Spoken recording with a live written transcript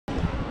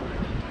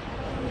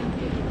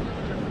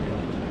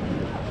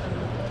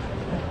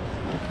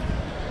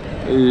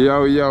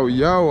Yo, yo,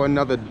 yo,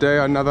 another day,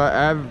 another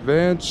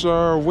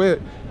adventure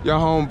with your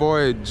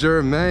homeboy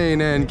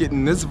Jermaine, and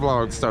getting this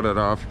vlog started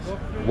off.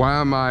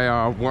 Why am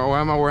I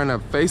wearing a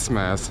face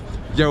mask?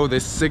 Yo,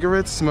 this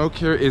cigarette smoke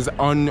here is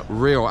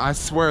unreal. I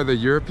swear the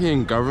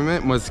European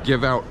government must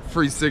give out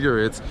free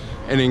cigarettes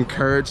and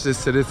encourage the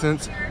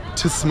citizens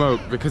to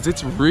smoke, because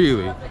it's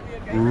really,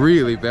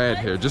 really bad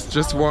here.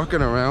 Just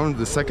walking around,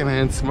 the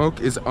secondhand smoke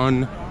is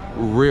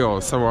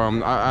unreal. So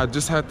I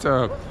just had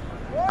to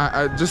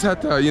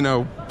you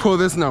know, pull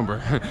this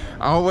number.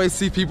 I always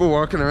see people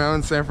walking around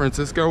in San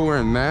Francisco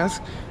wearing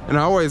masks, and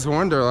I always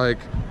wonder, like,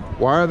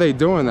 why are they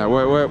doing that?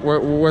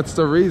 What's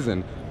the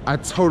reason? I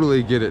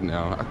totally get it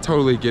now. I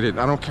totally get it.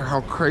 I don't care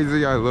how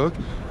crazy I look.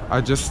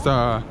 I just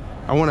I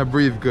want to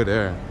breathe good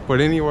air. But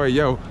anyway,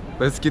 yo,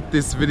 let's get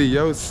this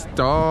video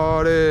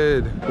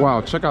started.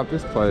 Wow, check out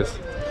this place.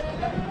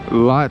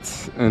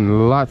 Lots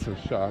and lots of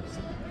shops.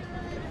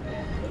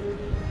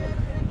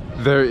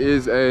 There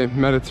is a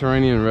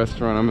Mediterranean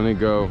restaurant I'm gonna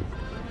go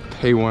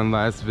pay one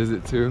last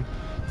visit to.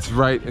 It's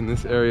right in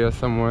this area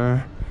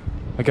somewhere.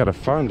 I gotta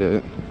find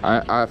it.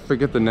 I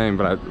forget the name,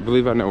 but I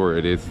believe I know where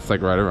it is. It's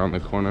like right around the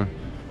corner.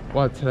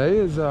 Well, today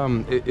is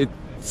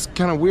it's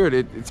kind of weird.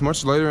 It's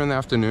much later in the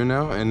afternoon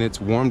now, and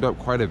it's warmed up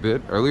quite a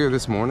bit. Earlier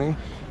this morning,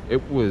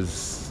 it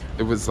was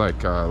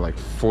like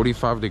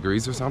 45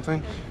 degrees or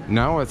something.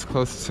 Now it's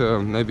close to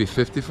maybe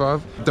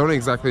 55. Don't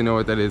exactly know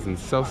what that is in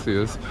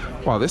Celsius.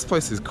 Wow, this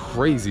place is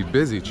crazy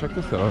busy. Check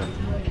this out.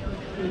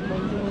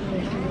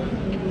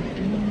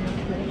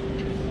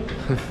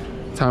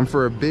 Time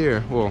for a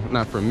beer. Well,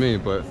 not for me,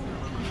 but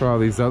for all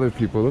these other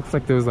people. Looks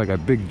like there's like a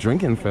big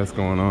drinking fest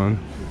going on.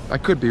 I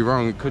could be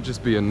wrong. It could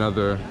just be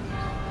another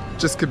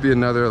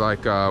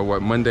like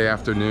what, Monday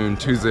afternoon,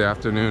 Tuesday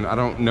afternoon. I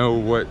don't know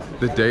what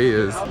the day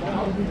is.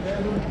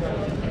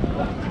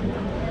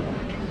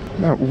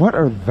 Now, what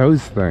are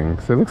those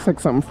things? It looks like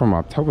something from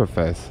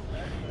Oktoberfest.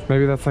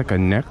 Maybe that's like a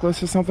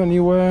necklace or something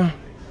you wear?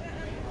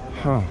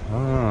 Huh, I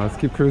don't know. Let's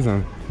keep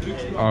cruising.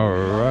 All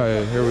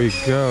right, here we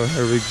go,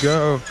 here we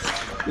go.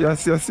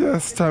 Yes, yes,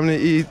 yes, time to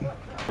eat.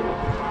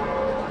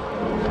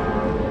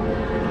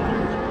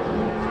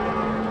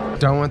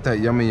 Don't want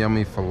that yummy,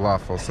 yummy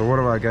falafel. So what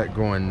do I got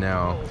going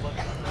now?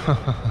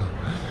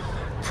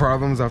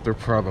 Problems after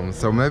problems.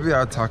 So maybe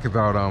I'll talk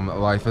about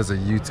life as a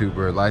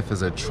YouTuber, life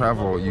as a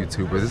travel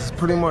YouTuber. This is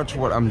pretty much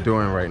what I'm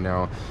doing right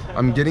now.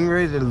 I'm getting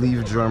ready to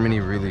leave Germany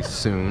really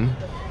soon,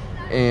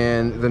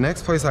 and the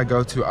next place I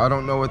go to, I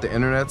don't know what the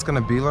internet's gonna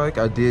be like.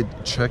 I did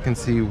check and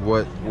see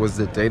what was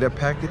the data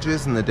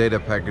packages, and the data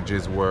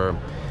packages were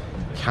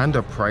kind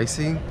of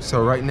pricey.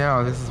 So right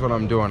now, this is what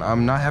I'm doing.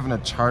 I'm not having a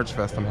charge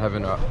fest, I'm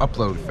having an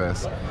upload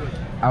fest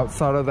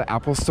outside of the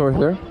Apple store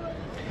here,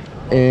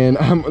 and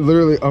I'm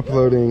literally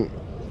uploading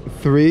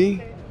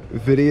 3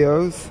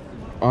 videos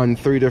on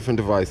 3 different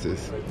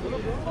devices.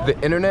 The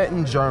internet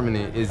in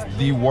Germany is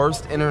the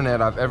worst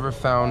internet I've ever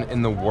found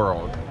in the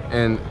world,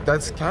 and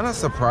that's kind of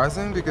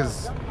surprising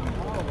because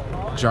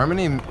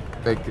Germany,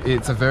 like,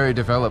 it's a very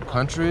developed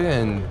country,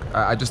 and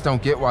I just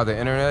don't get why the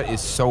internet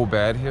is so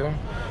bad here.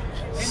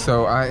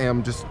 So I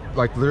am just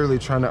like literally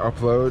trying to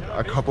upload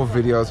a couple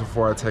videos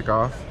before I take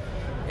off,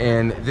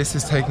 and this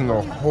is taking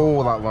a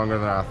whole lot longer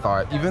than I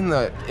thought. Even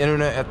the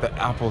internet at the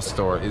Apple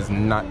store is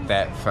not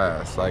that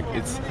fast. Like,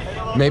 it's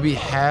maybe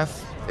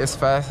half as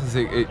fast as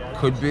it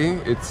could be.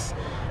 It's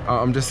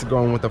I'm just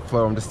going with the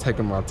flow. I'm just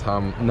taking my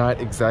time, not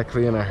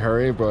exactly in a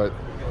hurry, but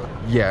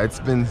yeah, it's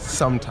been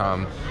some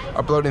time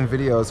uploading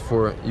videos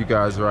for you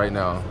guys right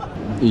now.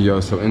 Yo,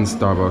 so in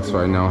Starbucks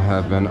right now,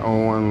 having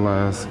one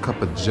last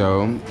cup of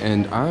joe,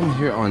 and I'm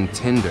here on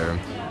Tinder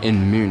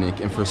in Munich,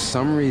 and for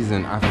some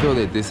reason I feel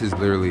that this is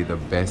literally the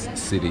best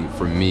city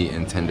for me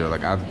in Tinder.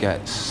 Like, I've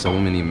got so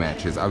many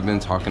matches. I've been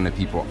talking to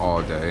people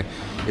all day.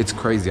 It's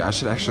crazy. I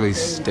should actually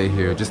stay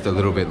here just a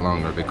little bit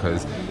longer,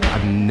 because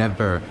I've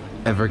never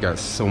ever got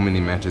so many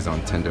matches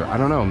on Tinder. I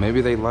don't know, maybe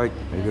they like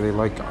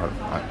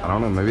I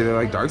don't know, maybe they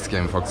like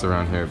dark-skinned folks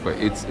around here, but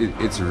it's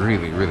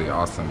really, really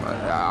awesome.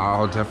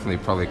 I'll definitely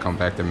probably come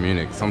back to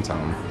Munich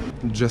sometime.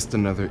 Just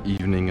another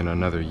evening in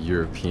another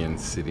European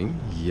city.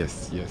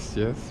 Yes, yes,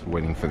 yes.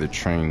 Waiting for the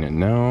train, and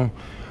now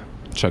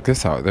check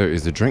this out. There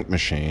is a drink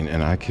machine,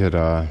 and I could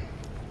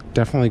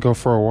definitely go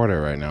for a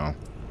water right now.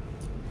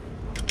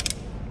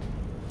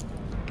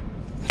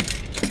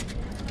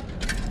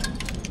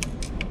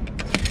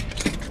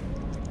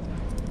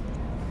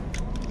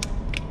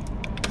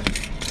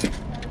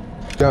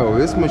 Yo,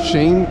 this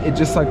machine, it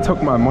just like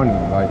took my money,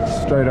 like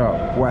straight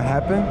up. What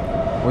happened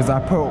was I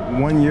put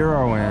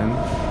 €1 in,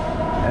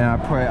 and I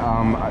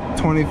put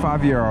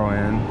 25 euro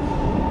in,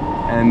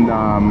 and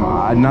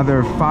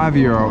another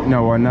 €5,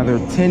 no, another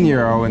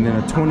 €10, and then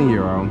a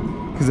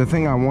 €20, because the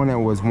thing I wanted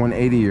was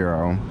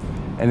 €180,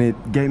 and it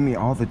gave me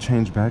all the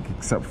change back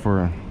except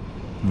for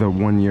the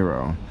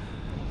 €1.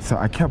 So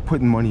I kept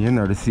putting money in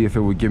there to see if it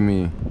would give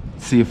me,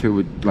 see if it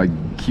would like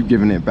keep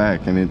giving it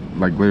back, and it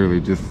like literally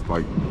just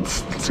like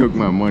took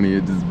my money.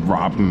 It just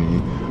robbed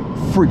me.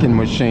 Freaking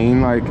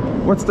machine. Like,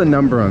 what's the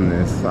number on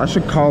this? I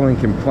should call and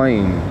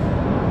complain.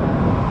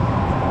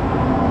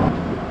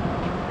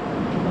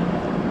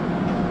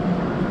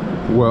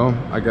 Well,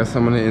 I guess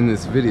I'm gonna end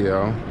this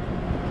video,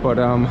 but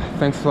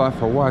thanks a lot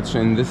for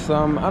watching. This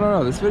I don't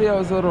know, this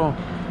video is a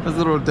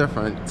little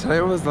different.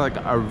 Today was like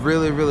a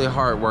really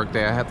hard work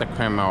day. I had to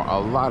cram out a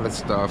lot of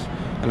stuff,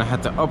 and I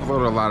had to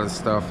upload a lot of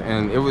stuff,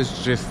 and it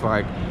was just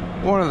like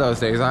one of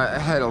those days. I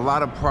had a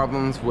lot of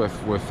problems with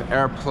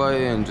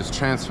AirPlay and just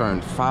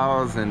transferring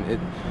files, and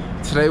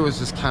today was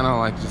just kind of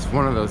like just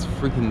one of those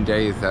freaking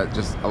days that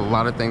just a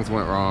lot of things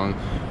went wrong.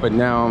 But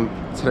now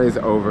today's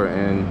over,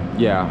 and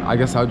yeah, I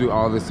guess I'll do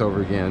all this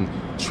over again,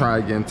 try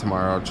again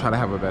tomorrow, try to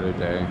have a better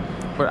day.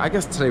 But I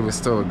guess today was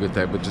still a good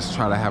day, but just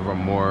try to have a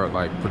more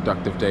like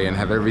productive day and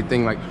have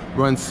everything like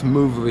run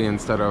smoothly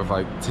instead of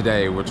like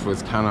today, which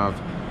was kind of,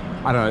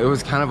 I don't know, it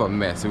was kind of a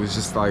mess. It was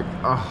just like,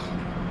 oh.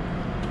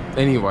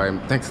 Anyway,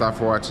 thanks a lot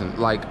for watching.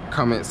 Like,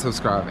 comment,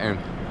 subscribe, and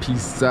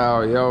peace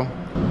out, yo.